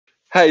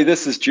Hey,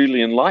 this is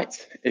Julian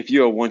Light. If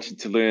you are wanting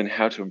to learn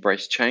how to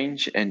embrace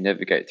change and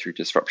navigate through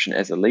disruption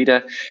as a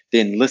leader,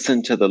 then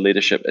listen to the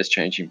Leadership is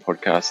Changing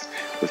podcast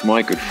with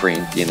my good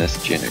friend, Dennis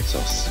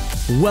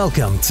Giannoutzos.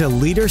 Welcome to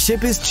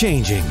Leadership is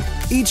Changing.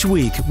 Each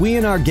week, we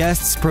and our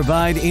guests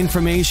provide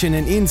information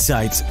and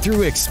insights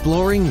through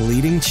exploring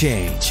leading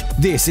change.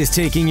 This is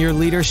taking your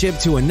leadership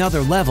to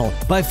another level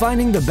by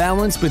finding the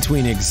balance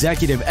between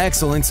executive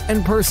excellence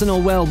and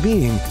personal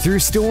well-being through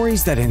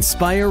stories that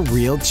inspire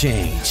real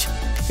change.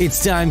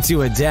 It's time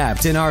to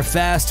adapt in our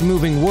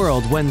fast-moving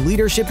world when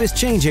leadership is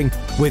changing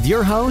with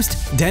your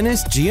host,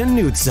 Dennis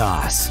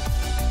Giannoutzos.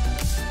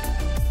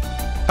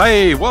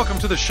 Hey, welcome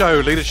to the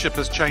show, Leadership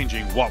is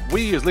Changing. What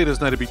we as leaders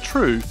know to be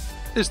true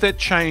is that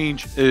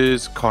change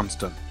is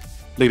constant.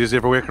 Leaders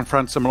everywhere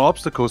confront similar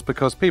obstacles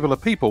because people are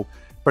people,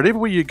 but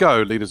everywhere you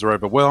go, leaders are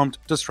overwhelmed,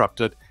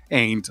 disrupted,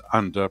 and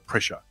under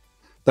pressure.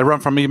 They run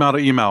from email to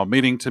email,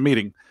 meeting to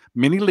meeting.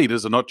 Many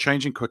leaders are not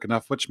changing quick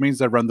enough, which means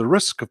they run the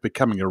risk of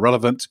becoming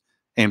irrelevant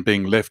and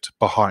being left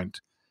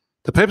behind.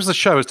 The purpose of the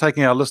show is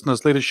taking our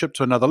listeners' leadership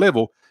to another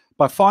level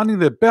by finding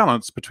the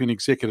balance between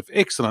executive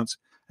excellence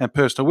and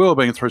personal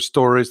well-being through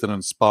stories that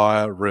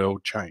inspire real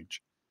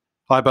change.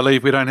 I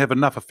believe we don't have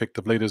enough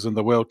effective leaders in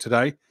the world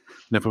today,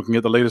 and if we can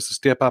get the leaders to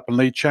step up and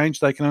lead change,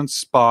 they can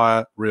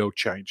inspire real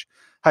change.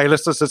 Hey,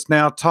 listeners, it's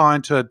now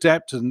time to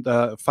adapt in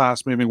a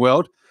fast-moving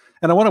world,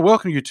 and I want to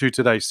welcome you to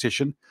today's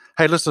session.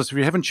 Hey, listeners, if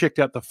you haven't checked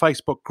out the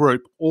Facebook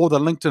group or the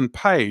LinkedIn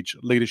page,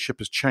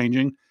 Leadership is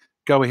Changing,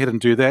 go ahead and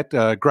do that.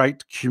 A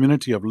great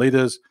community of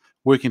leaders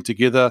working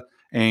together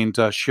and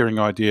sharing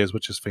ideas,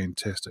 which is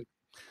fantastic.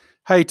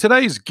 Hey,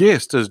 today's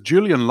guest is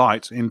Julian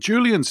Light, and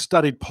Julian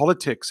studied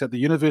politics at the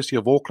University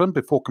of Auckland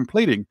before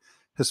completing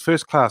his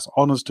first-class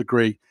honours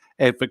degree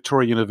at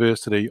Victoria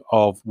University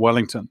of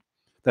Wellington.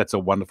 That's a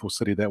wonderful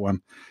city, that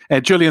one.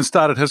 And Julian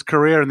started his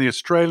career in the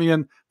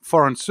Australian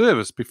Foreign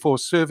Service before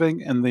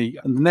serving in the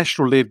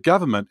national-led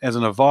government as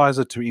an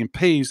advisor to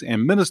MPs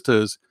and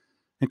Ministers,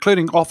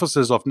 including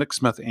officers of Nick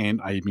Smith and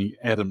Amy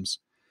Adams.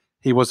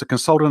 He was a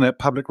consultant at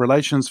public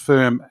relations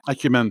firm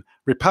Acumen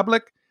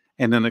Republic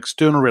and an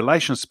external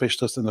relations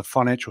specialist in the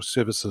financial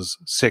services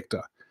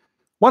sector.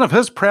 One of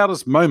his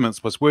proudest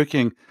moments was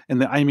working in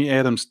the Amy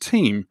Adams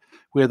team,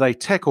 where they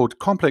tackled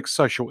complex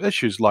social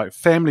issues like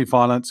family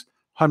violence,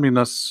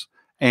 homelessness,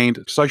 and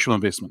social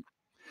investment.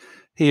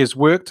 He has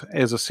worked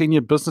as a senior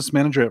business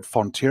manager at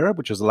Fonterra,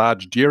 which is a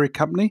large dairy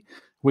company,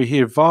 where he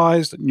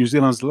advised New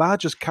Zealand's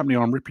largest company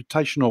on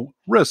reputational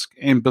risk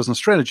and business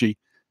strategy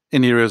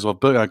in areas of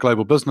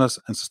global business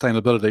and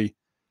sustainability,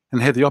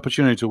 and had the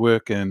opportunity to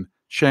work in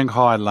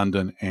Shanghai,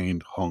 London,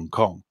 and Hong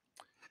Kong.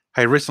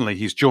 Hey, recently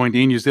he's joined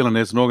Air New Zealand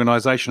as an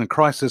organisation in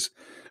crisis,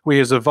 where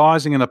he is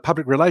advising in a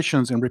public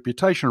relations and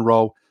reputation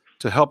role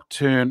to help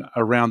turn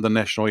around the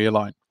national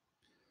airline.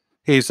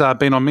 He's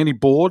been on many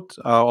boards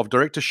of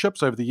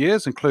directorships over the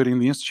years, including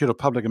the Institute of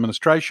Public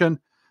Administration,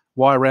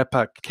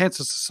 Wairarapa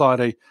Cancer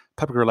Society,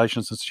 Public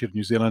Relations Institute of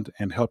New Zealand,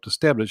 and helped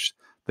establish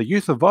the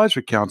Youth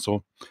Advisory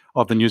Council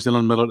of the New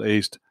Zealand Middle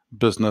East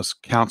Business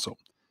Council.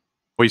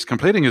 He's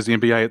completing his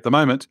MBA at the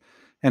moment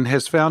and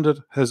has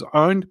founded his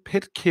own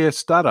pet care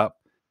startup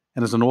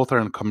and is an author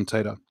and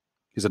commentator.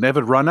 He's an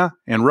avid runner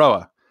and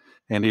rower,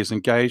 and he's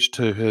engaged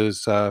to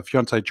his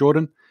fiancée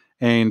Jordan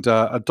and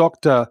a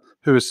doctor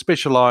who is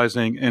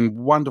specialising in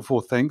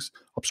wonderful things,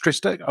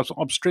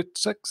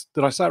 obstetrics,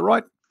 did I say it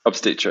right?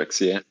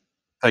 Obstetrics, yeah.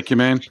 Thank you,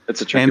 man.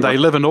 It's a tricky and one. They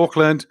live in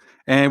Auckland,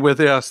 and with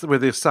their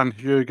son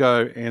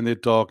Hugo and their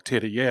dog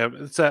Teddy. Yeah,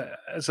 it's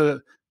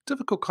a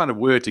difficult kind of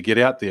word to get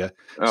out there,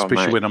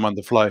 especially when I'm on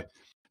the flow.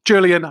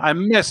 Julian, a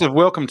massive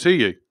welcome to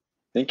you.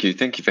 Thank you.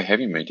 Thank you for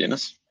having me,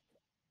 Dennis.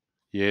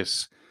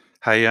 Yes.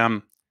 Hey,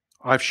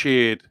 I've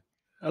shared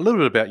a little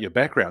bit about your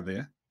background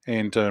there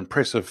and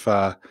impressive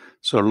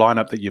sort of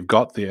lineup that you've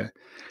got there.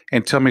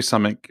 And tell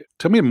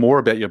me more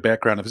about your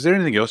background. Is there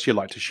anything else you'd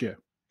like to share?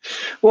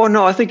 Well,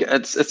 no, I think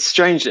it's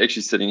strange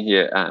actually sitting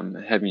here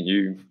having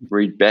you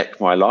read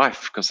back my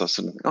life, because I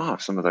sort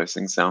of some of those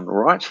things sound all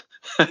right.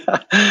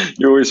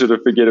 You always sort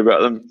of forget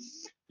about them,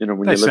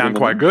 when they sound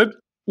quite good.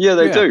 Yeah,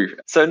 they do.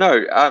 So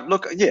no,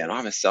 look, yeah, and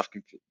I'm a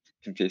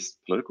self-confessed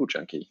political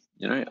junkie.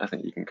 I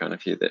think you can kind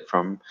of hear that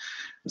from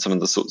some of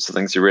the sorts of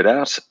things you read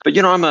out. But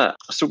I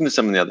was talking to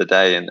someone the other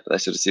day, and they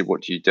sort of said,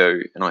 "What do you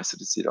do?" And I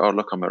sort of said, "Oh,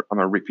 look, I'm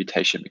a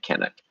reputation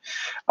mechanic.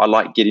 I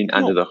like getting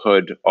under the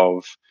hood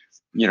of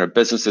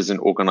businesses and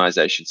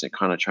organizations and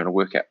kind of trying to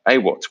work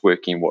out what's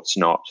working, what's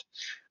not,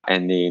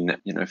 and then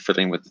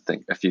fiddling with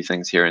a few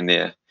things here and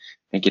there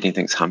and getting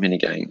things humming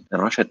again."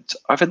 And I've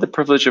had the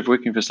privilege of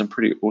working for some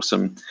pretty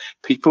awesome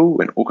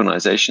people and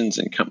organizations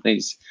and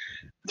companies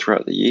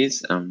throughout the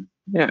years.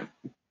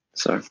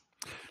 So.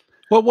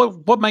 Well,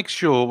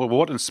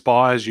 what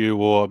inspires you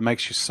or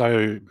makes you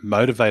so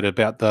motivated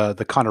about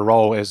the kind of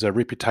role as a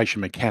reputation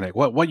mechanic?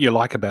 What you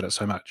like about it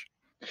so much?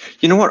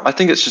 You know what? I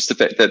think it's just the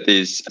fact that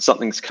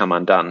something's come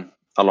undone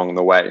along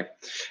the way.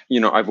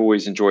 I've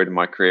always enjoyed in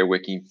my career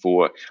working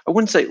for, I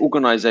wouldn't say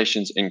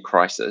organizations in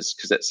crisis,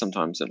 because that's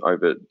sometimes an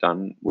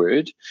overdone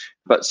word,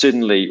 but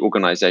certainly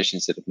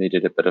organizations that have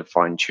needed a bit of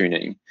fine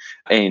tuning.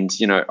 And,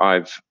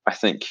 I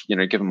think,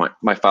 given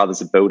my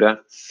father's a builder,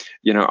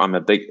 I'm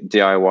a big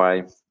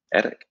DIY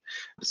addict.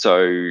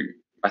 So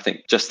I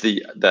think just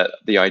the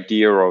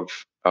idea of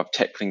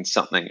tackling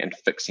something and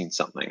fixing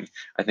something,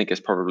 I think is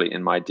probably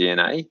in my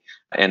DNA,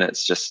 and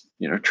it's just,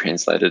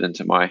 translated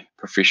into my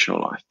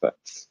professional life. But,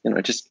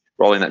 just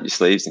rolling up your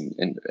sleeves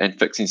and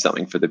fixing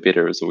something for the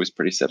better is always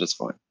pretty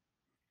satisfying.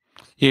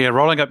 Yeah,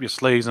 rolling up your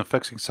sleeves and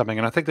fixing something.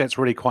 And I think that's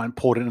really quite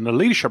important in a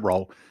leadership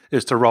role,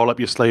 is to roll up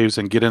your sleeves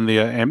and get in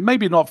there and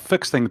maybe not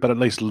fix things, but at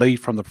least lead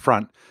from the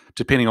front,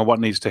 depending on what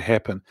needs to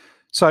happen.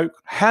 So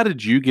how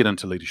did you get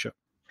into leadership?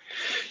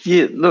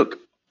 Yeah, look,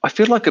 I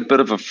feel like a bit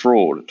of a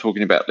fraud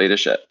talking about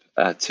leadership,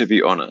 to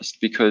be honest,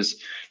 because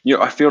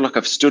I feel like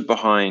I've stood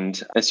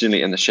behind, and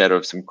certainly in the shadow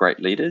of some great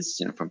leaders,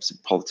 from some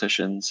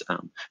politicians,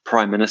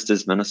 prime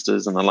ministers,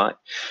 ministers, and the like,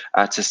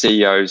 to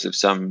CEOs of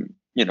some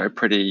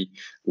pretty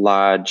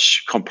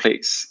large,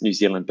 complex New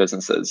Zealand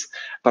businesses.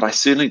 But I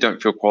certainly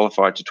don't feel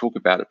qualified to talk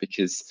about it,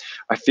 because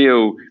I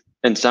feel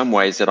in some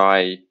ways that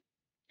I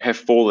have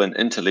fallen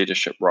into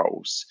leadership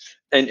roles,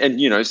 and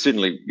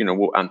certainly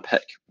we'll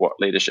unpick what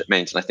leadership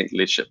means, and I think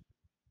leadership,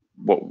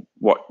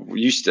 what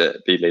used to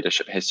be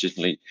leadership, has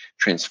certainly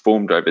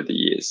transformed over the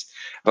years.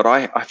 But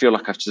I feel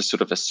like I've just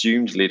sort of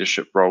assumed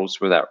leadership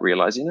roles without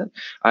realizing it.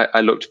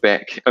 I looked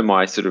back at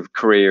my sort of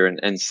career and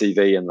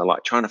CV and the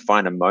like, trying to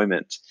find a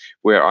moment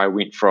where I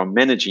went from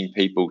managing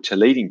people to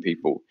leading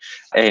people,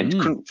 and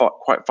couldn't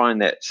quite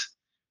find that.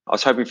 I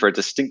was hoping for a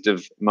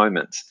distinctive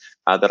moment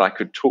that I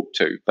could talk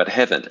to, but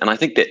haven't. And I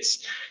think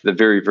that's the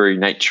very, very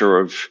nature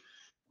of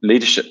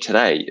leadership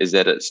today, is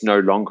that it's no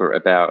longer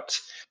about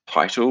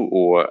title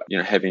or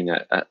having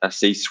a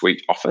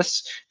C-suite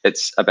office.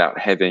 It's about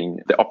having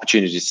the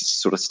opportunities to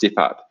sort of step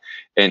up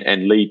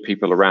and lead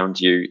people around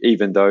you,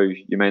 even though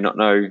you may not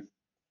know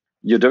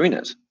you're doing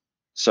it.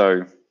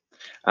 So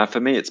for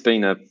me, it's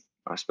been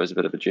I suppose a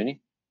bit of a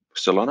journey.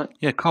 Still on it.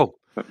 Yeah, cool.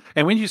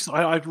 And when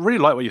I really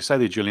like what you say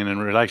there, Julian, in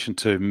relation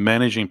to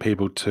managing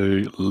people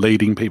to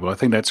leading people. I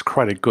think that's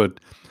quite a good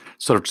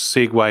sort of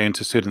segue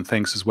into certain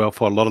things as well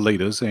for a lot of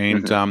leaders.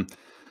 And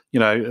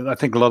I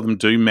think a lot of them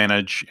do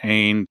manage,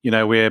 and,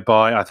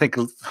 whereby I think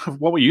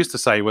what we used to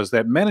say was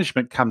that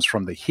management comes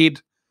from the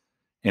head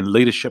and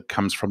leadership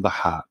comes from the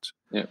heart.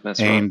 Yeah,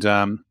 that's right.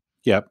 And,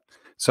 yeah.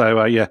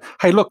 So,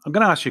 Hey, look, I'm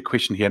going to ask you a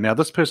question here. Now,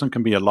 this person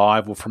can be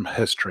alive or from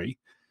history.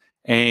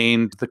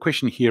 And the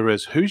question here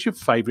is, who's your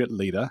favorite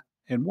leader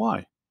and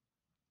why?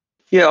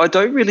 Yeah, I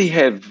don't really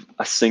have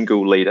a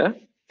single leader.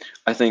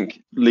 I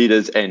think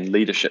leaders and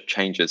leadership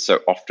changes so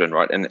often,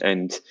 right?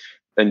 And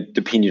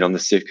depending on the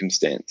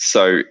circumstance.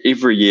 So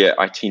every year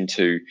I tend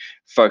to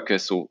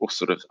focus or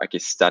sort of, I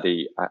guess,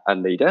 study a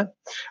leader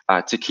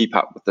to keep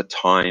up with the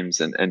times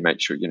and make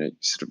sure,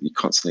 sort of you're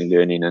constantly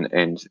learning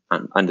and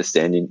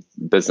understanding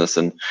business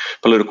and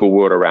political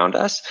world around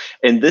us.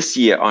 And this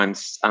year I'm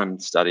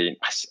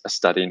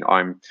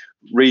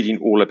reading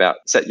all about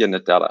Satya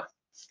Nadella,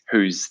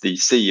 who's the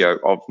CEO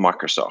of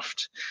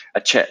Microsoft,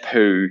 a chap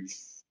who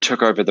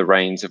took over the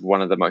reins of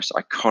one of the most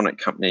iconic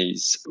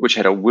companies, which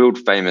had a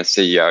world-famous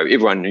CEO.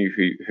 Everyone knew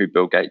who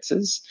Bill Gates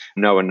is.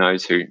 No one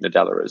knows who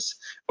Nadella is,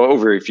 or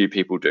very few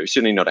people do,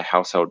 certainly not a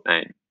household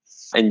name.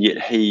 And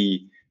yet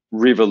he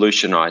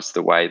revolutionized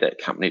the way that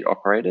company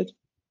operated.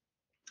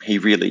 He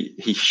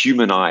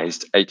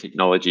humanized a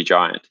technology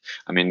giant.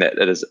 I mean, that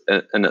is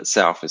in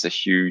itself is a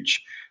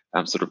huge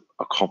sort of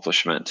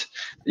accomplishment.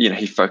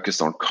 He focused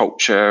on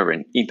culture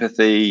and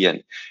empathy,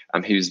 and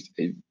he's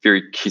a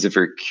very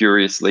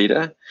curious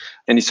leader,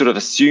 and he sort of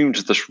assumed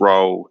this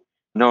role.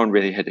 No one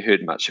really had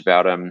heard much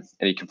about him,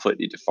 and he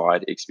completely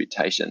defied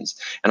expectations.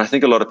 And I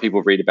think a lot of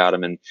people read about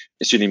him, and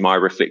certainly my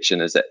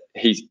reflection is that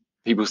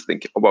people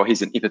think, well,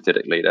 he's an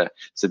empathetic leader,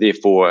 so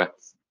therefore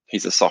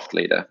he's a soft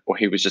leader, or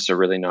he was just a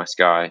really nice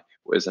guy,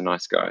 or is a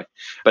nice guy.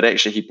 But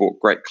actually, he brought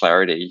great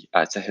clarity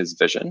to his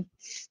vision,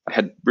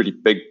 had really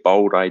big,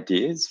 bold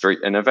ideas, very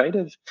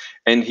innovative,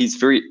 and he's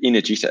very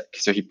energetic.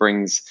 So he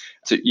brings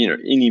to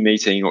any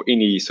meeting or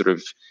any sort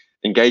of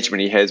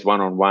engagement he has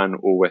one-on-one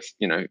or with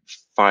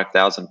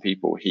 5,000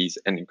 people, he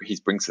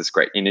brings this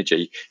great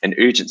energy and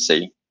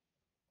urgency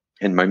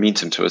and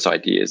momentum to his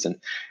ideas. And,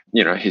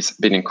 he's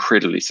been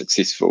incredibly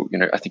successful.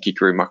 I think he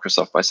grew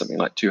Microsoft by something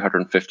like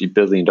 $250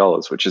 billion,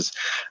 which is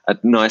a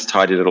nice,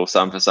 tidy little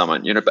sum for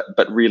someone,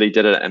 but really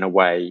did it in a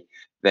way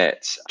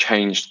that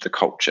changed the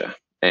culture.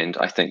 And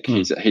I think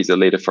he's a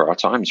leader for our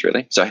times,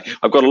 really. So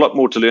I've got a lot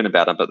more to learn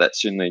about him, but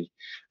that's certainly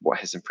what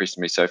has impressed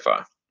me so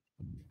far.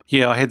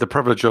 Yeah, I had the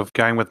privilege of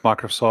going with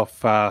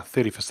Microsoft,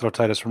 30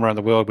 facilitators from around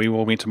the world. We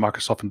all went to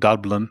Microsoft in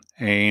Dublin,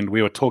 and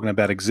we were talking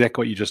about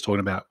exactly what you're just talking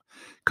about,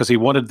 because he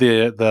wanted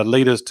the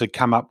leaders to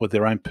come up with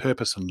their own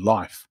purpose in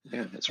life.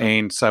 Yeah, that's right.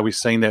 And so we've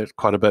seen that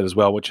quite a bit as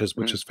well, which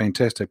is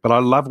fantastic. But I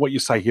love what you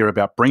say here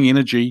about bring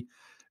energy,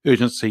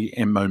 urgency,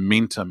 and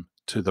momentum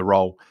to the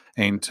role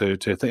and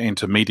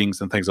to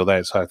meetings and things like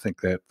that. So I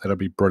think that'll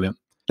be brilliant.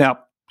 Now,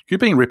 you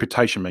being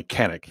reputation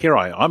mechanic, here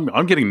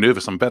I'm getting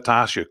nervous. I'm about to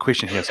ask you a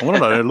question here. So I want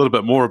to know a little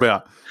bit more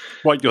about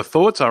what your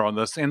thoughts are on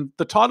this. And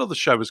the title of the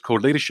show is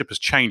called Leadership is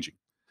Changing.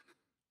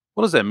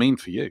 What does that mean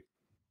for you?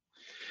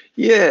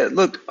 Yeah,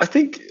 look,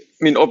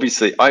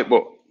 obviously,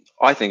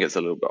 I think it's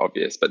a little bit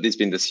obvious, but there's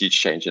been this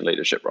huge change in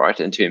leadership, right?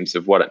 In terms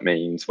of what it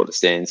means, what it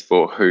stands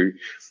for, who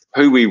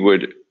we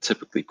would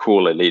typically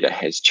call a leader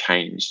has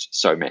changed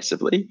so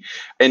massively.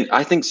 And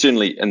I think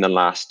certainly in the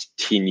last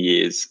 10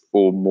 years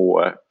or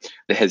more,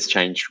 it has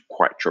changed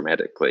quite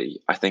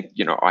dramatically. I think,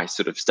 I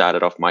sort of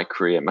started off my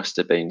career, must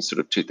have been sort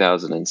of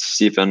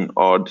 2007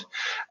 odd.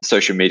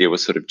 Social media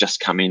was sort of just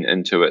coming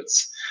into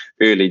its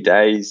early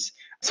days.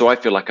 So I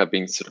feel like I've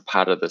been sort of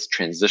part of this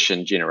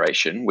transition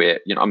generation where,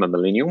 I'm a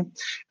millennial.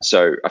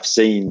 So I've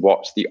seen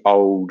what the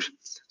old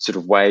sort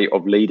of way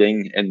of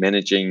leading and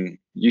managing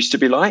used to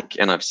be like.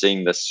 And I've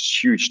seen this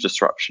huge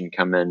disruption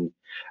come in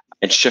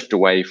and shift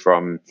away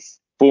from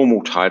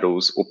formal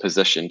titles or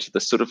position to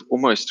this sort of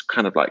almost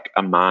kind of like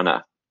a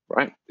mana,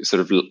 right?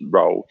 Sort of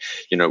role.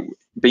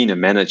 Being a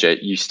manager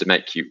used to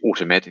make you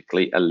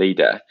automatically a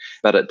leader,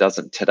 but it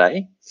doesn't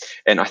today.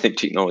 And I think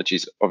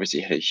technology's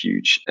obviously had a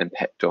huge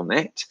impact on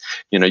that.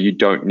 You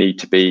don't need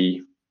to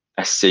be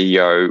a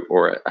CEO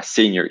or a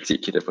senior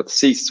executive with a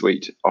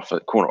C-suite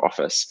corner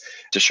office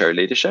to show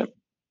leadership.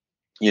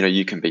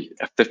 You can be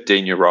a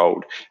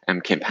 15-year-old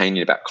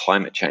campaigning about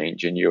climate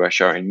change, and you are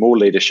showing more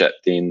leadership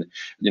than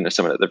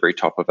someone at the very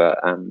top of a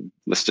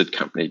listed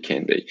company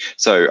can be.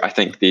 So I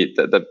think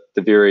the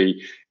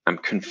very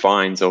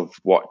confines of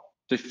what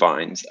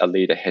defines a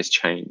leader has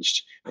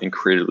changed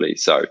incredibly.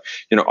 So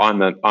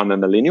I'm a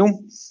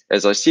millennial,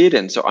 as I said,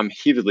 and so I'm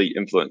heavily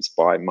influenced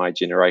by my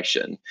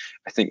generation.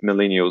 I think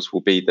millennials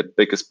will be the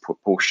biggest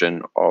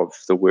proportion of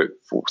the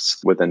workforce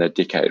within a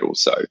decade or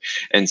so.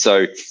 And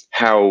so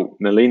how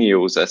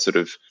millennials are sort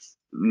of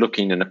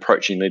looking and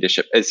approaching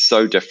leadership is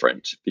so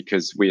different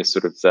because we are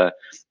sort of the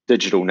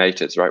digital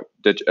natives, right?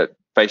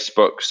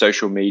 Facebook,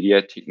 social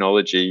media,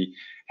 technology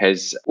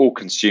has all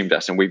consumed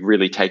us, and we've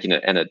really taken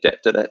it and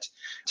adapted it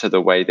to the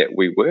way that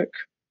we work.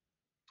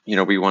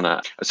 We want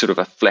a sort of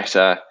a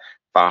flatter,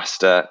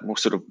 faster,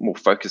 more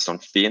focused on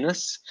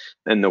fairness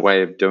in the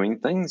way of doing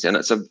things. And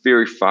it's a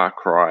very far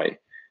cry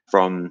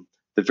from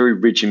the very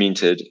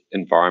regimented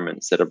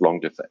environments that have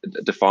long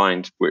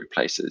defined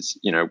workplaces,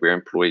 where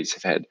employees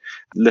have had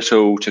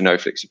little to no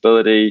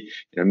flexibility,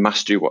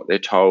 must do what they're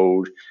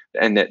told,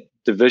 and that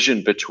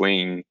division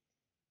between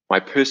my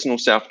personal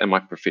self and my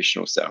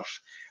professional self,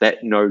 that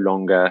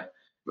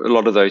a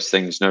lot of those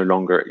things no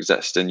longer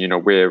exist. And,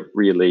 we're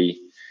really,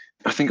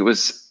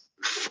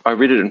 I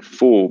read it in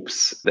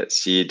Forbes that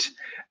said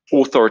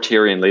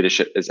authoritarian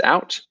leadership is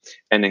out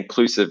and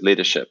inclusive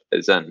leadership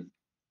is in.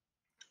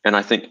 And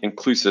I think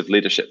inclusive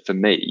leadership for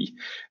me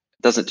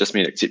doesn't just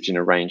mean accepting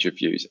a range of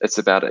views. It's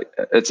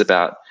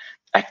about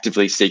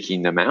actively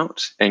seeking them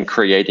out and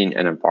creating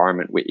an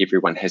environment where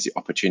everyone has the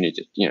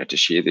opportunity to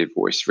share their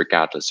voice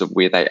regardless of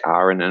where they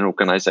are in an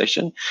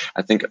organization.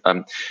 I think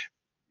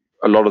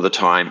a lot of the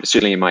time,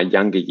 certainly in my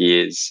younger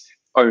years,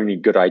 only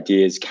good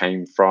ideas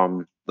came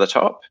from the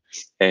top,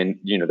 and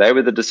they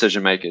were the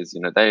decision makers.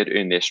 They had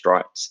earned their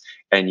stripes,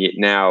 and yet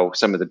now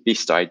some of the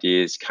best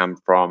ideas come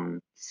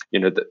from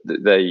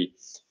the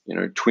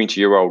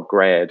 20-year-old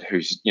grad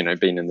who's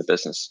been in the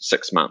business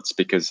 6 months,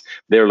 because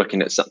they're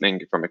looking at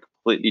something from a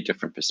completely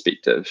different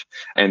perspective,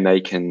 and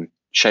they can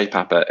shape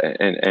up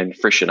and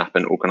freshen up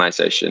an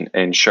organization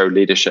and show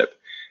leadership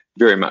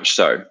very much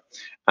so.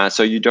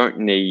 So you don't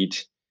need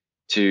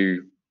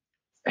to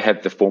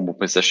have the formal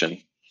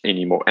position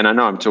anymore. And I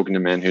know I'm talking to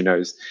a man who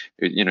knows,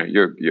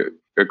 you're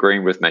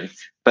agreeing with me,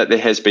 but there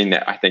has been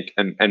that, I think,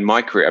 in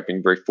my career, I've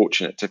been very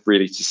fortunate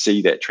to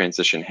see that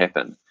transition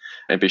happen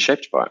and be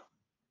shaped by it.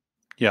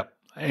 Yeah.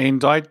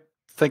 And I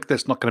think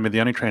that's not going to be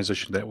the only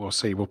transition that we'll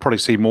see. We'll probably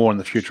see more in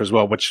the future as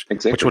well, which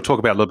we'll talk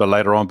about a little bit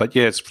later on. But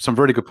yeah, it's some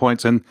really good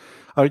points. And,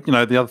 the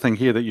other thing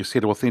here that you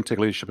said, authentic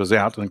leadership is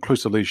out and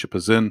inclusive leadership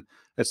is in.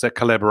 It's that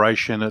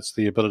collaboration. It's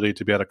the ability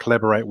to be able to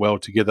collaborate well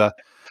together.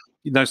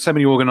 So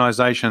many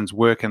organizations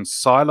work in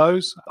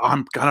silos.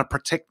 I'm going to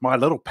protect my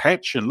little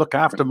patch and look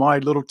after my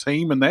little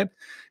team and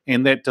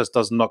that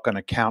just not going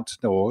to count,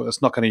 or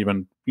it's not going to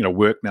even,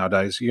 work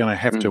nowadays. You're going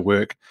to have to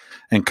work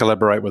and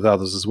collaborate with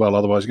others as well.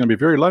 Otherwise, you're going to be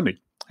very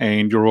lonely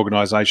and your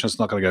organization is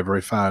not going to go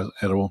very far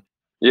at all.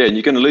 Yeah, and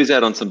you're going to lose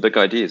out on some big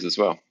ideas as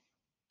well.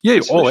 Yeah,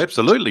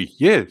 absolutely.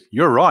 Yeah,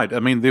 you're right. I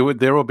mean,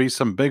 there will be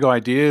some big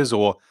ideas,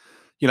 or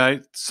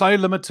so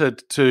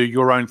limited to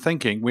your own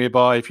thinking,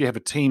 whereby if you have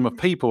a team of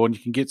people and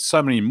you can get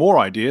so many more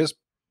ideas,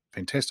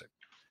 fantastic.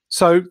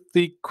 So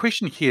the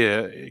question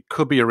here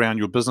could be around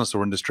your business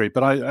or industry,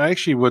 but I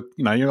actually would,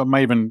 you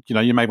may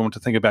want to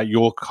think about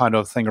your kind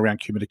of thing around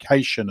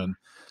communication and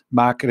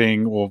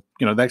marketing, or,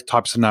 that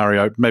type of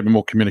scenario, maybe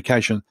more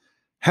communication.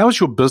 How has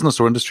your business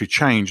or industry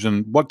changed,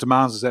 and what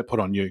demands does that put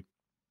on you?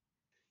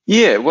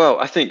 Yeah, well,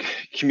 I think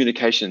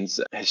communications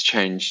has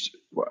changed.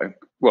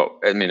 Well,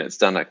 it's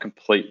done a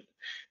complete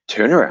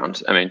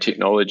turnaround. I mean,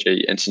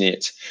 technology,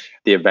 internet,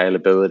 the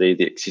availability,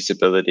 the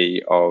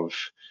accessibility of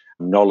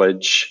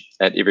knowledge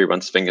at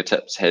everyone's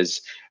fingertips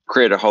has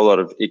created a whole lot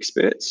of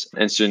experts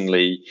and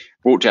certainly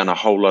brought down a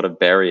whole lot of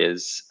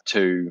barriers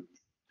to,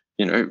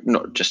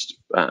 not just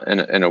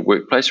in a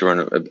workplace or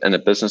in a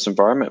business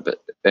environment, but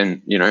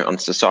on a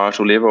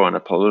societal level, on a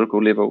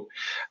political level,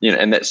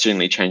 and that's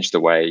certainly changed the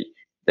way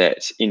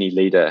that any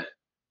leader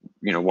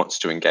wants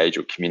to engage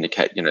or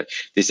communicate.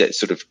 There's that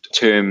sort of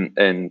term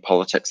in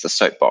politics, the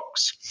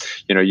soapbox.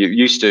 You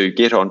used to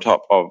get on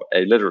top of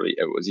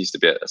it was used to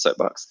be a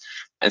soapbox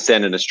and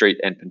stand in a street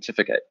and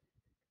pontificate.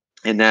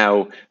 And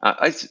now,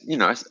 I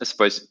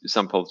suppose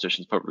some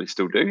politicians probably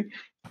still do,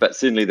 but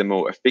certainly the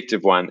more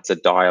effective one, it's a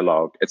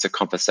dialogue, it's a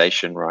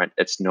conversation, right?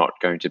 It's not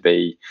going to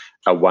be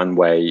a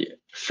one-way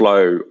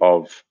flow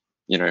of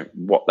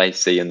what they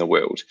see in the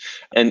world.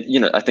 And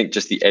I think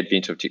just the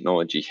advent of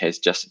technology has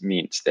just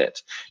meant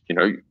that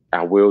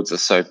our worlds are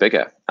so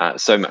bigger,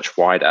 so much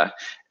wider,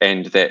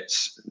 and that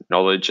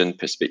knowledge and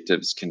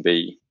perspectives can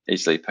be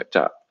easily picked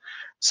up.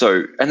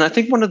 So, and I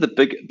think one of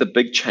the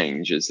big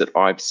changes that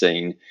I've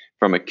seen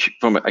from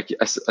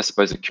I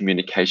suppose a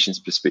communications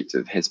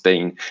perspective has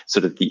been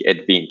sort of the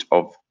advent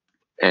of,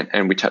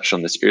 and we touched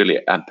on this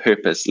earlier,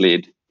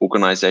 purpose-led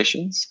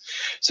organizations.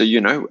 So,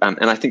 and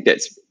I think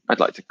I'd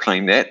like to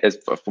claim that as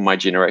for my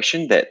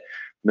generation, that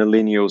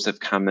millennials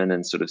have come in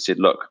and sort of said,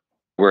 look,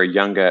 we're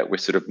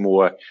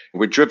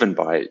we're driven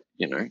by,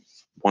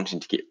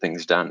 wanting to get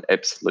things done,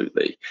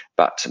 absolutely,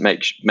 but to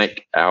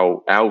make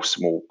our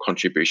small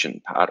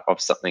contribution part of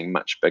something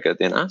much bigger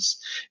than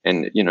us.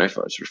 And if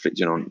I was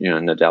reflecting on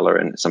Nadella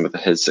and some of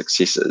his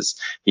successes,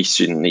 he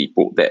certainly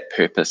brought that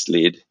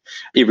purpose-led.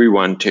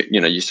 Everyone,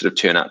 you sort of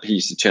turn up. He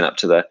used to turn up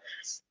to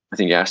I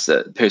think he asked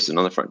the person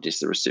on the front desk,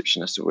 the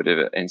receptionist or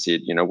whatever, and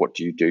said, what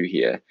do you do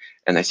here?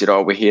 And they said,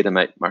 oh, we're here to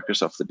make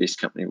Microsoft the best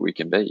company we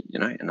can be,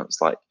 and it was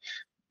like,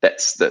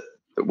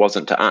 it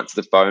wasn't to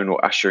answer the phone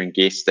or ushering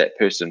guests. That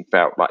person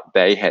felt like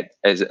they had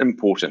as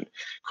important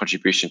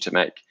contribution to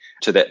make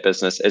to that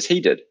business as he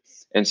did.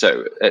 And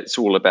so it's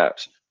all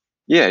about,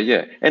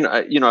 yeah. And,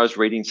 I was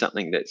reading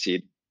something that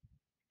said,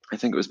 I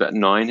think it was about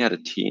 9 out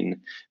of 10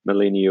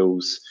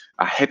 millennials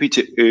are happy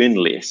to earn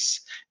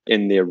less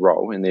in their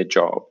role, in their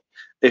job,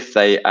 if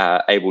they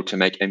are able to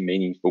make a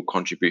meaningful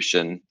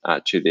contribution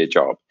to their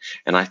job.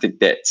 And I think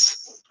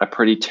that's a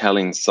pretty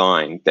telling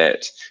sign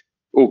that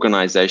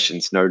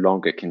organizations no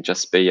longer can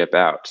just be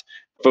about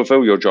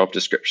fulfill your job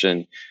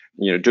description,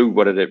 do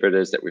whatever it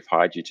is that we've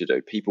hired you to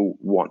do. People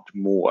want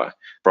more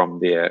from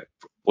their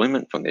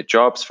employment, from their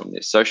jobs, from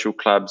their social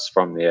clubs,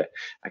 from their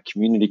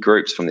community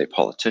groups, from their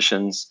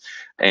politicians,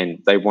 and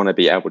they want to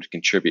be able to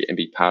contribute and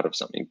be part of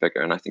something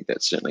bigger. And I think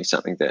that's certainly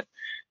something that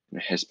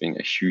has been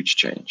a huge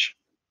change.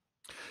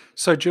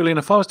 So, Julian,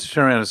 if I was to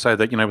turn around and say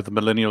that, with the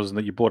millennials, and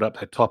that you brought up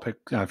that topic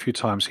a few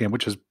times here,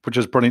 which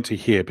is brilliant to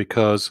hear,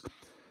 because,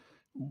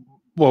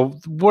 well,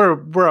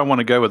 where I want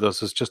to go with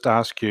this is just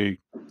ask you,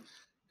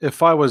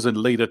 if I was a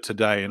leader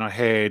today and I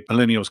had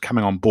millennials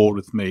coming on board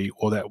with me,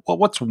 or that,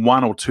 what's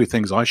one or two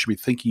things I should be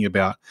thinking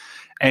about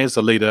as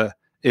a leader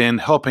in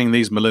helping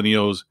these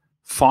millennials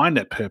find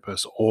that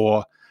purpose,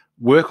 or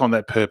work on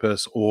that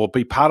purpose, or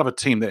be part of a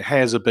team that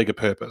has a bigger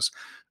purpose?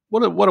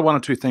 What are one or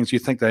two things you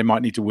think they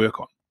might need to work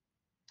on?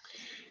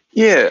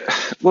 Yeah,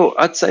 well,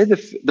 I'd say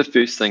the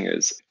first thing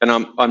is, and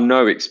I'm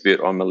no expert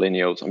on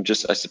millennials.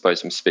 I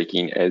suppose I'm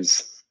speaking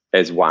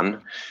as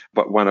one,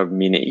 but one of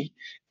many,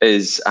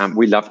 is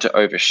we love to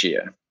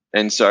overshare.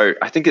 And so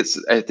I think it's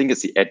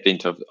the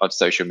advent of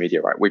social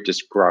media, right? We've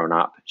just grown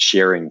up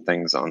sharing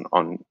things on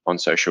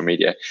social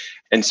media.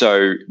 And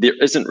so there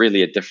isn't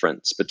really a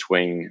difference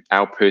between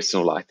our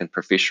personal life and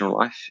professional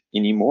life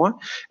anymore.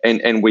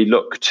 And we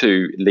look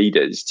to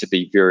leaders to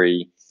be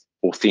very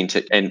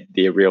authentic and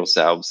their real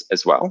selves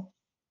as well.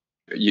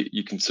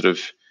 You can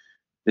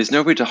there's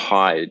nowhere to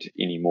hide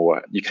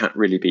anymore. You can't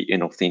really be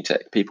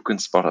inauthentic. People can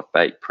spot a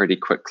fake pretty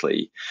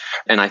quickly.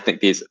 And I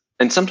think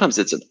sometimes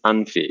it's an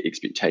unfair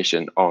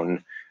expectation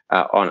on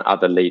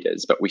other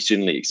leaders, but we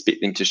certainly expect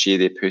them to share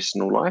their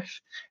personal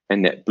life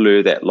and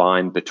blur that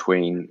line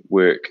between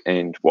work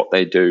and what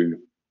they do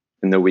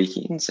in the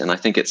weekends. And I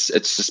think it's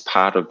just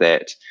part of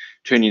that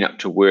turning up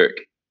to work,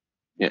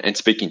 and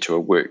speaking to a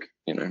work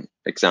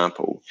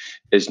example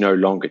is no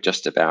longer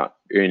just about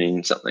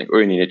earning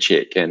a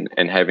check and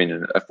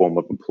having a form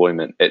of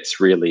employment. It's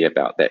really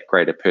about that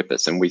greater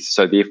purpose. And we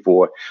so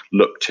therefore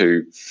look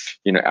to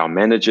our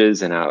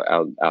managers and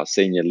our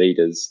senior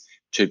leaders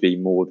to be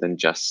more than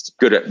just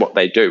good at what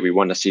they do. We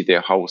want to see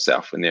their whole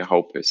self and their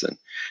whole person.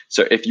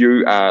 So if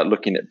you are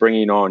looking at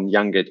bringing on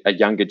a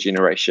younger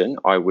generation,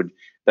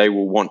 they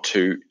will want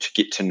to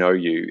get to know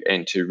you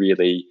and to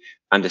really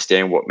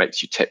understand what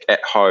makes you tick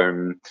at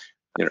home,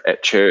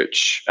 at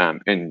church,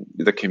 in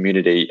the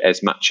community,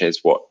 as much as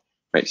what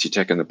makes you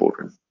tick in the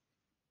boardroom.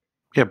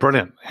 Yeah,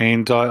 brilliant.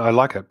 And I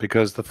like it,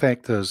 because the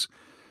fact is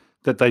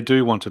that they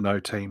do want to know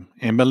team,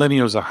 and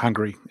millennials are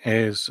hungry,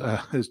 as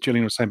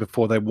Julian was saying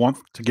before. They want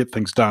to get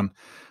things done.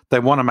 they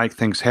want to make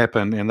things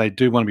happen, and they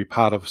do want to be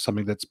part of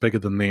something that's bigger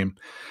than them,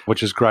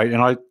 which is great.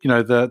 And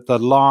the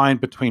line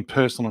between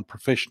personal and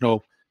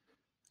professional,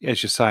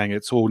 as you're saying,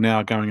 it's all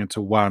now going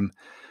into one.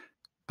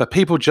 But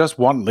people just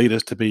want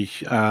leaders to be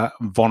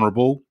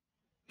vulnerable,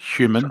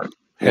 human,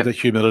 have the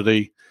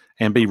humility,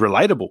 and be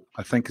relatable.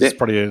 I think is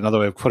probably another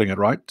way of putting it,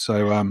 right?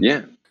 So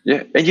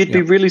Yeah, and you'd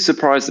be really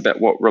surprised about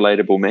what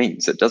relatable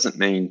means. It doesn't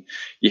mean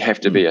you have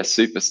to be a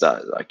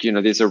superstar. Like,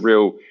 there's a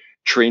real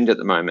trend at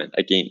the moment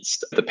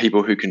against the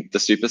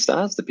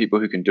superstars, the people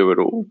who can do it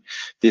all.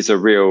 There's a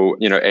real,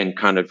 and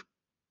kind of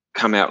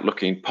come out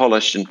looking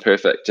polished and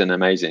perfect and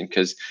amazing,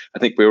 because I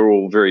think we're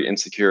all very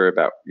insecure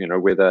about,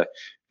 whether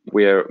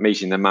we're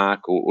meeting the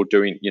mark or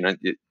doing,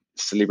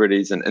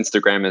 celebrities and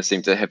Instagrammers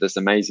seem to have this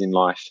amazing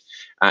life,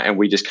 and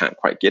we just can't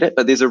quite get it.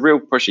 But there's a real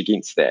push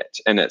against that,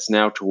 and it's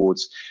now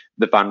towards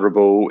the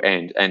vulnerable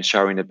and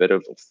showing a bit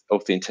of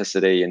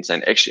authenticity and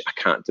saying, actually, I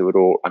can't do it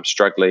all. I'm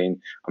struggling.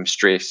 I'm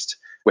stressed.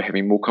 We're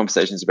having more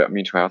conversations about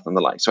mental health and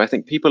the like. So I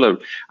think people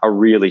are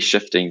really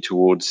shifting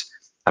towards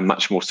a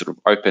much more sort of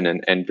open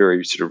and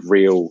very sort of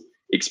real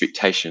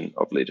expectation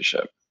of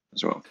leadership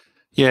as well.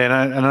 Yeah, and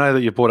I know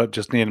that you brought up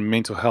just now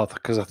mental health,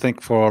 because I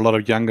think for a lot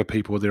of younger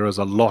people, there is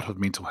a lot of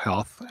mental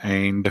health.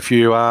 And if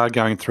you are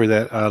going through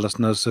that,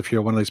 listeners, if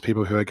you're one of these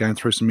people who are going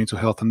through some mental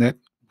health and that,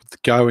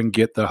 go and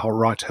get the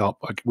right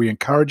help. We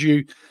encourage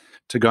you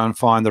to go and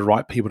find the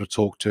right people to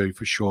talk to,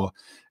 for sure.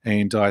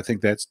 And I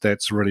think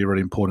that's really,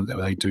 really important that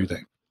they do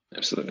that.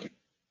 Absolutely.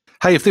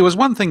 Hey, if there was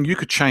one thing you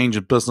could change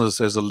in business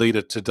as a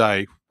leader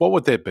today, what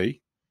would that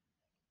be?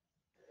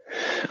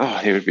 Oh,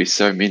 there would be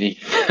so many.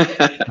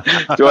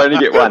 Do I only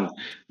get one?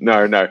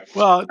 No.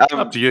 Well, it's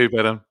up to you,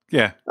 but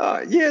yeah.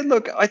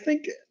 Look, I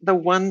think the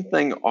one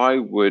thing I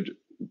would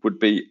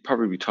be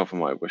probably top of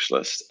my wish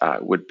list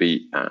would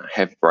be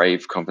have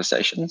brave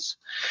conversations.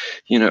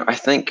 I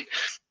think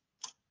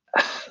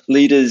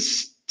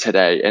leaders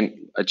today, and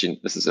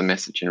this is a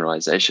massive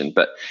generalization,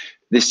 but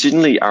there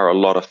certainly are a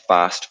lot of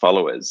fast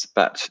followers,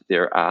 but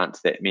there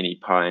aren't that many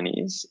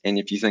pioneers. And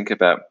if you think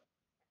about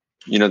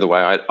the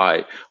way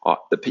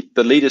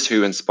the leaders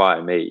who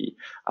inspire me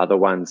are the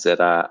ones that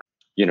are,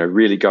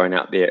 really going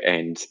out there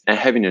and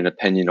having an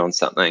opinion on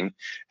something,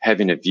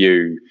 having a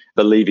view,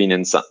 believing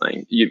in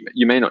something.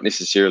 You may not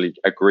necessarily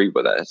agree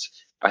with it.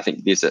 I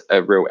think there's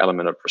a real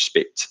element of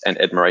respect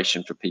and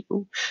admiration for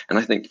people. And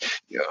I think,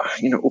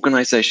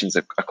 organizations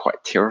are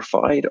quite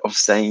terrified of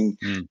saying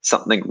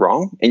something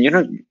wrong.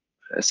 And,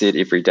 I see it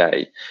every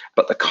day.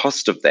 But the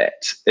cost of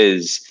that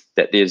is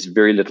that there's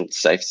very little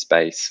safe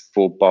space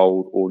for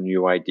bold or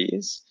new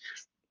ideas.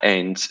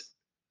 And,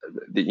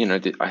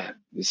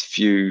 there's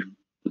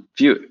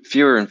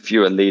fewer and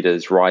fewer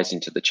leaders rising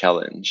to the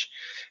challenge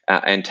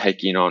and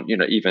taking on,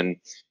 even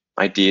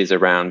ideas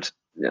around,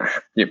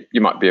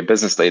 you might be a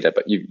business leader,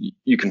 but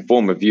you can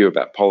form a view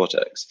about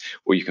politics,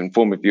 or you can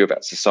form a view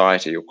about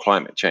society or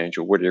climate change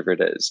or whatever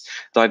it is.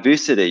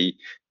 Diversity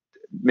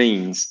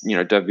means,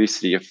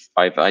 diversity of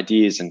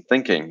ideas and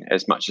thinking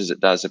as much as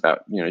it does about,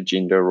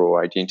 gender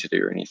or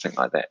identity or anything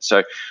like that.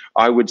 So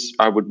I would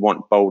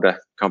want bolder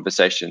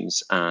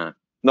conversations,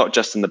 not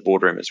just in the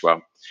boardroom as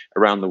well,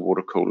 around the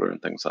water cooler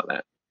and things like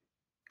that.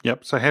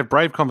 Yep. So have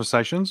brave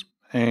conversations.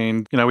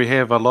 And, we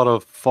have a lot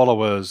of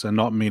followers and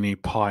not many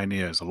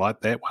pioneers. I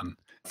like that one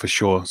for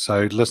sure.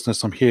 So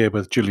listeners, I'm here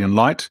with Julian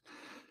Light.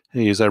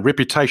 He is a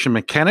reputation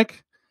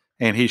mechanic,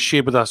 and he's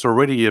shared with us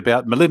already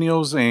about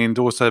millennials and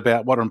also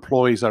about what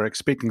employees are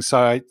expecting.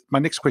 So my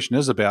next question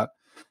is about,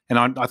 and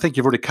I think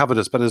you've already covered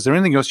this, but is there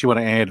anything else you want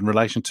to add in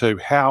relation to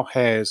how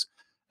has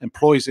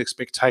employees'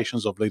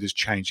 expectations of leaders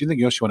changed?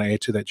 Anything else you want to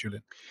add to that,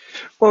 Julian?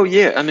 Well,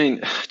 yeah, I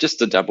mean, just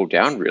to double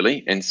down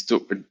really, and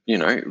still,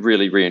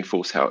 really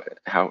reinforce how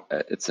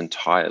it's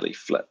entirely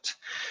flipped.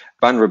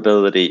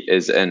 Vulnerability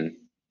is in,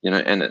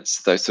 and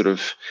it's those sort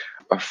of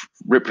I've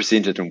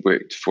represented and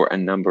worked for a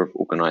number of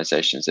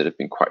organizations that have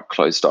been quite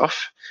closed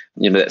off,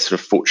 that sort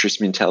of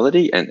fortress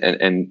mentality,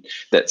 and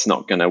that's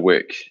not going to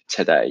work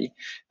today.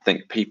 I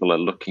think people are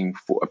looking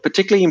for,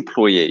 particularly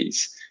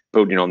employees,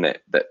 building on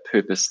that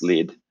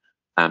purpose-led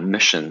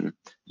mission.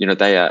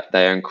 They are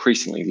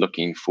increasingly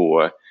looking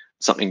for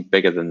something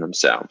bigger than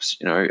themselves,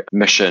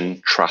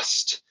 mission,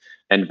 trust,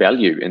 and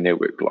value in their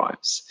work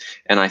lives.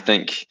 And I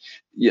think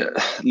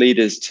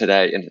leaders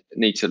today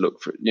need to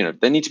look for,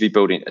 they need to be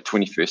building a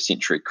 21st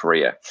century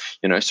career,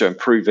 so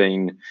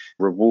improving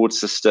reward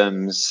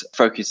systems,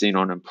 focusing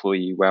on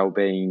employee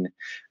well-being,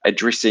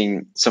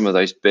 addressing some of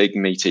those big,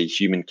 meaty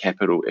human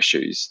capital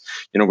issues.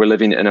 We're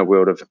living in a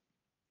world of,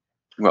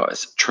 well,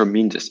 it's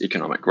tremendous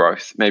economic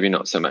growth, maybe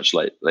not so much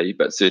lately,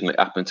 but certainly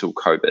up until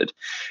COVID,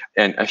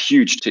 and a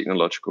huge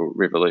technological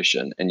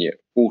revolution, and yet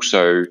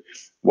also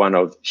one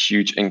of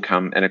huge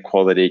income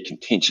inequality,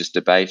 contentious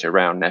debate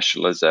around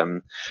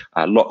nationalism,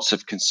 lots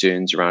of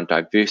concerns around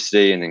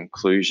diversity and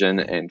inclusion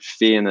and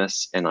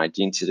fairness and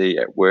identity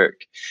at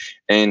work.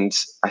 And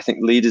I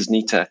think leaders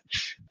need to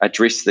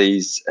address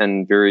these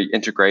in very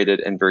integrated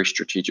and very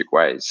strategic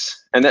ways.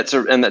 And that's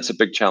a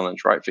big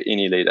challenge, right, for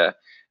any leader.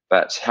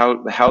 But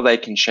how they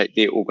can shape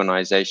their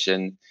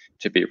organization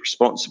to be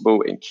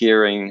responsible and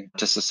caring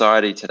to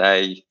society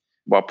today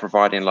while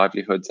providing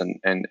livelihoods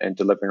and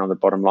delivering on the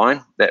bottom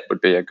line, that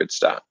would be a good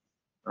start,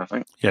 I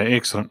think. Yeah,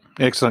 excellent.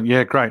 Excellent.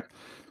 Yeah, great.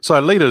 So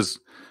leaders,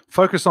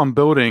 focus on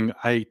building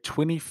a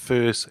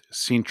 21st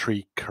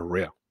century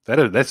career.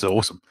 That's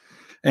awesome.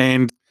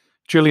 And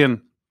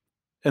Julian,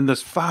 in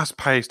this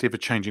fast-paced,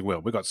 ever-changing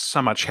world, we've got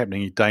so much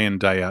happening day in,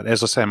 day out.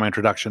 As I say in my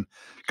introduction,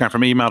 going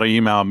from email to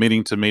email,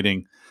 meeting to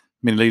meeting,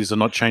 many leaders are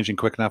not changing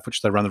quick enough,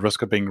 which they run the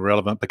risk of being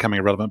becoming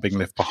irrelevant, being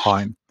left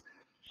behind.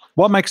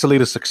 What makes a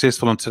leader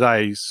successful in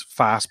today's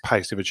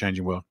fast-paced,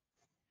 ever-changing world?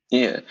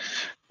 Yeah.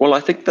 Well, I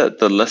think that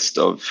the list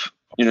of,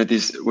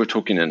 we're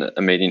talking in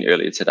a meeting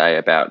earlier today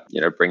about,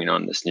 bringing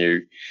on this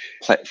new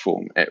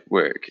platform at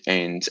work.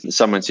 And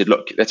someone said,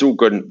 look, that's all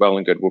good and well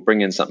and good. We'll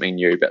bring in something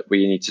new, but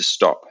we need to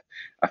stop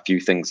a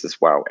few things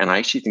as well. And I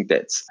actually think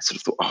I sort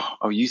of thought,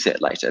 I'll use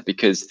that later,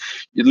 because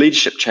your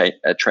leadership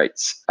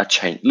traits are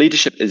changing.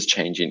 Leadership is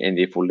changing, and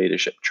therefore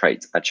leadership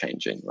traits are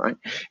changing, right?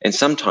 And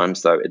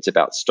sometimes, though, it's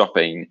about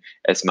stopping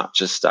as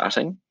much as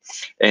starting.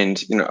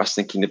 And, I was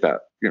thinking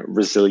about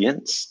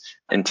resilience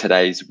in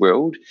today's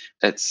world.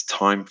 It's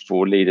time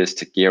for leaders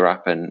to gear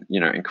up and,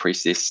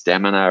 increase their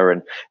stamina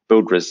and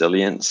build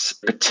resilience,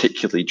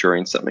 particularly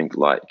during something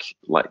like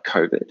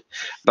COVID.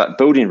 But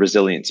building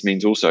resilience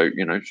means also,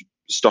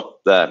 stop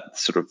the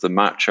sort of the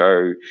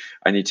macho,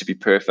 I need to be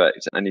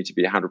perfect, I need to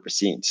be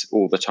 100%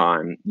 all the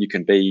time. You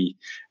can be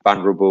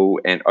vulnerable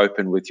and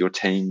open with your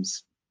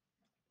teams.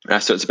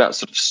 So it's about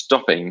sort of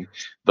stopping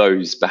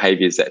those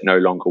behaviors that no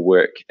longer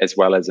work, as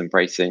well as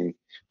embracing,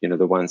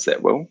 the ones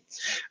that will.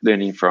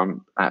 Learning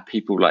from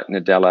people like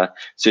Nadella,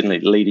 certainly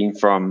leading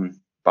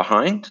from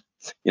behind.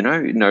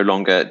 No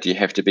longer do you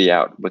have to be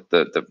out with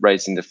the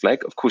raising the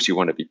flag. Of course, you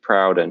want to be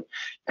proud and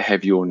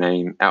have your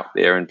name out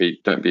there and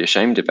don't be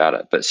ashamed about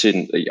it. But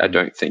certainly, I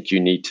don't think you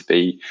need to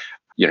be,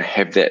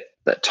 have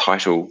that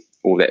title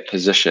or that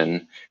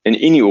position in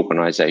any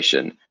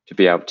organization to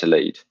be able to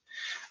lead.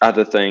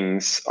 Other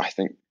things I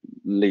think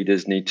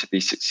leaders need to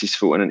be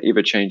successful in an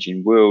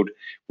ever-changing world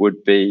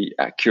would be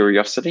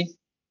curiosity,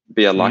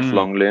 be a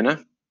lifelong learner.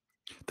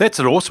 That's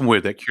an awesome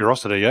word, that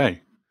curiosity, eh?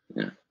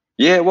 Yeah.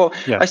 Yeah, well,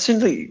 yeah. I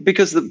simply,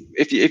 because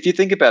if you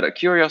think about it,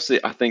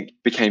 curiosity, I think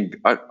became,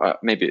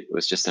 maybe it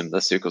was just in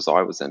the circles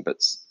I was in,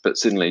 but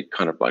certainly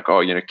kind of like,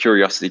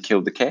 curiosity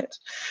killed the cat.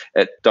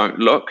 Don't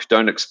look,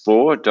 don't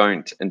explore,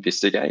 don't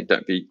investigate,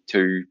 don't be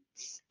too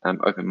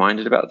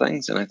open-minded about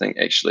things. And I think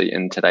actually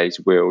in today's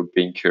world,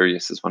 being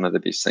curious is one of the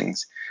best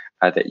things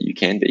that you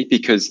can be,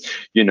 because,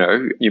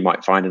 you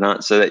might find an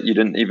answer that you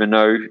didn't even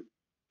know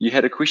you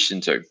had a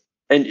question to.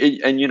 And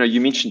you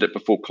mentioned it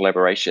before,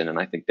 collaboration, and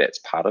I think that's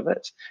part of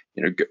it.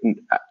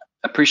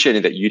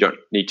 Appreciating that you don't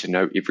need to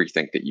know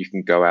everything, that you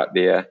can go out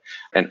there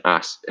and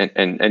ask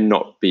and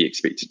not be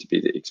expected to be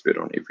the expert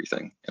on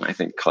everything. And I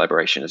think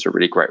collaboration is a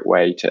really great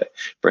way to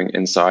bring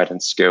insight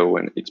and skill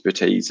and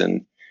expertise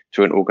into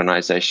an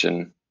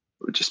organization,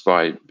 just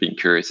by being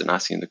curious and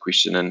asking the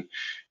question and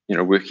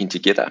working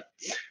together.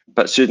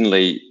 But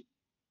certainly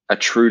a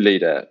true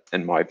leader,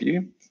 in my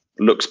view,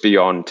 looks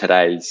beyond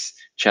today's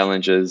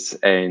challenges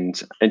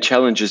and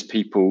challenges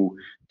people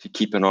to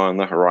keep an eye on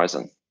the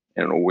horizon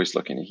and always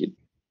looking ahead.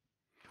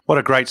 What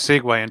a great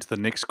segue into the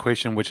next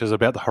question, which is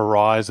about the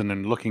horizon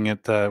and looking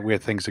at where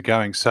things are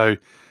going. So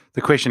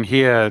the question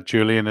here,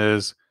 Julian,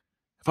 is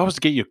if I was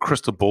to get your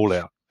crystal ball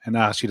out and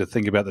ask you to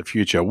think about the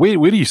future,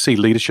 where do you see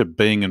leadership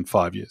being in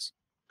 5 years?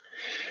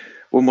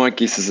 Well, my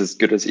guess is as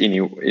good as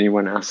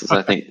anyone else's.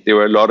 I think there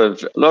were a lot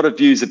of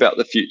views about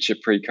the future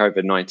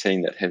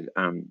pre-COVID-19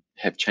 that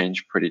have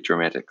changed pretty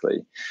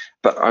dramatically.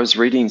 But I was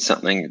reading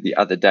something the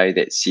other day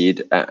that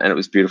said, and it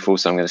was beautiful,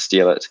 so I'm going to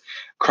steal it: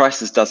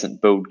 crisis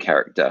doesn't build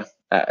character,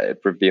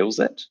 it reveals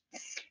it.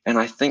 And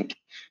I think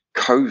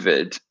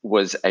COVID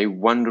was a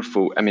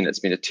wonderful, it's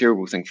been a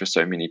terrible thing for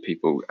so many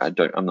people.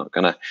 I'm not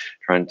going to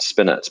try and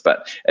spin it,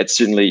 but it's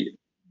certainly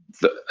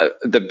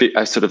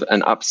the sort of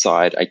an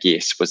upside, I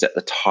guess, was that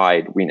the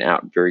tide went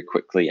out very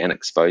quickly and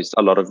exposed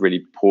a lot of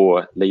really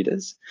poor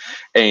leaders.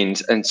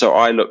 And so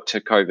I look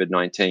to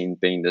COVID-19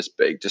 being this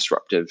big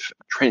disruptive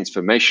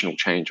transformational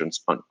change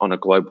on a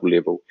global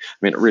level.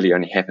 It really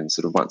only happens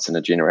sort of once in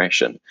a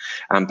generation.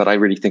 But I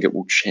really think it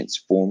will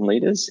transform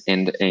leaders,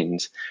 and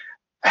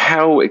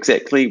how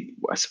exactly,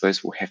 I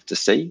suppose we'll have to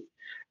see.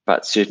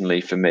 But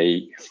certainly for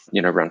me,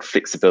 around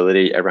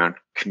flexibility, around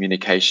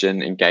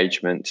communication,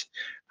 engagement,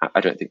 I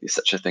don't think there's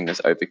such a thing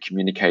as over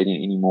communicating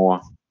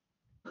anymore,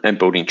 and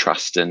building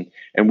trust and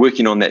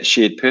working on that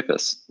shared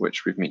purpose,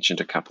 which we've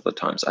mentioned a couple of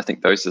times. I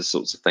think those are the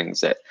sorts of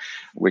things that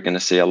we're going to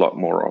see a lot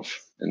more of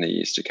in the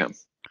years to come.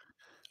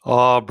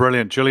 Oh,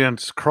 brilliant. Julian,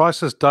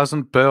 crisis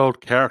doesn't build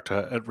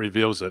character, it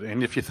reveals it.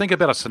 And if you think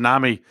about a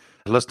tsunami,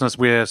 listeners,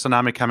 where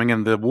tsunami coming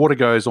in, the water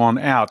goes on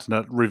out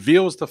and it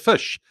reveals the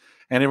fish,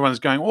 and everyone's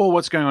going, oh,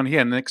 what's going on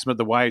here? And next minute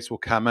the waves will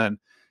come in.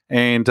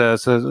 And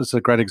so it's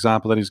a great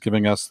example that he's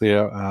giving us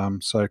there.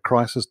 So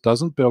crisis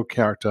doesn't build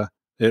character,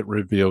 it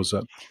reveals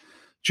it.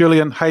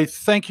 Julian, hey,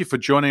 thank you for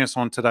joining us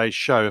on today's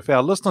show. If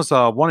our listeners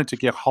are wanting to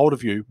get hold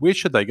of you, where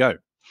should they go?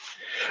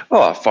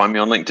 Oh, find me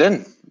on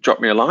LinkedIn. Drop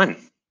me a line.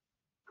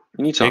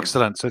 Anytime.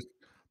 Excellent. So,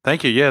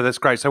 thank you. Yeah, that's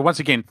great. So once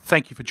again,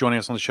 thank you for joining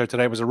us on the show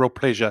today. It was a real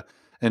pleasure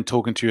in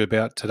talking to you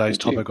about today's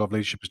topic of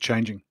leadership is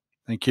changing.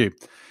 Thank you.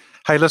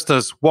 Hey,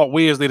 listeners, what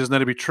we as leaders know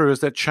to be true is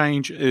that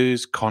change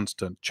is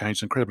constant. Change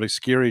is incredibly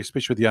scary,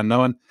 especially with the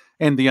unknown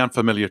and the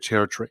unfamiliar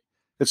territory.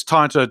 It's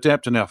time to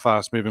adapt in our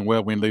fast-moving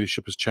world when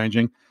leadership is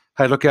changing.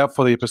 Hey, look out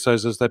for the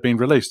episodes as they've been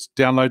released.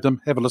 Download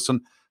them, have a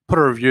listen, put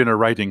a review and a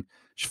rating.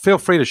 Feel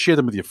free to share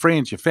them with your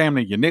friends, your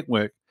family, your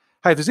network.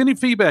 Hey, if there's any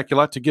feedback you'd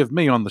like to give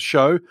me on the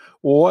show,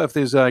 or if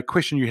there's a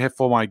question you have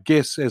for my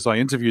guests as I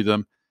interview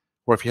them,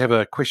 or if you have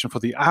a question for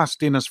the Ask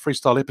Dennis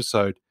Freestyle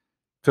episode,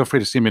 feel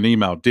free to send me an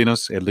email,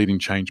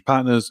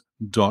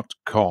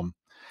 dennis@leadingchangepartners.com.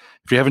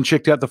 If you haven't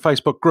checked out the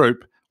Facebook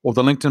group or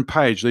the LinkedIn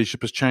page,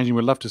 Leadership is Changing,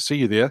 we'd love to see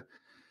you there.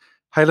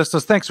 Hey,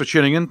 listeners, thanks for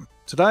tuning in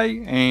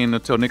today, and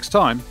until next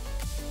time,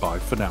 bye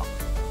for now.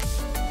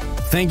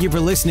 Thank you for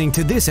listening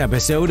to this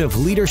episode of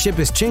Leadership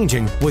is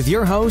Changing with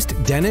your host,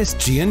 Dennis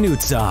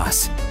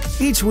Giannoutsas.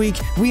 Each week,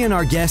 we and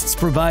our guests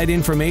provide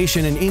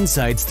information and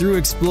insights through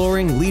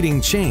exploring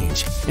leading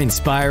change,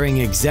 inspiring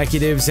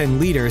executives and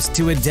leaders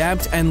to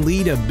adapt and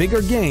lead a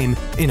bigger game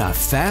in a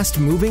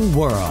fast-moving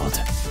world.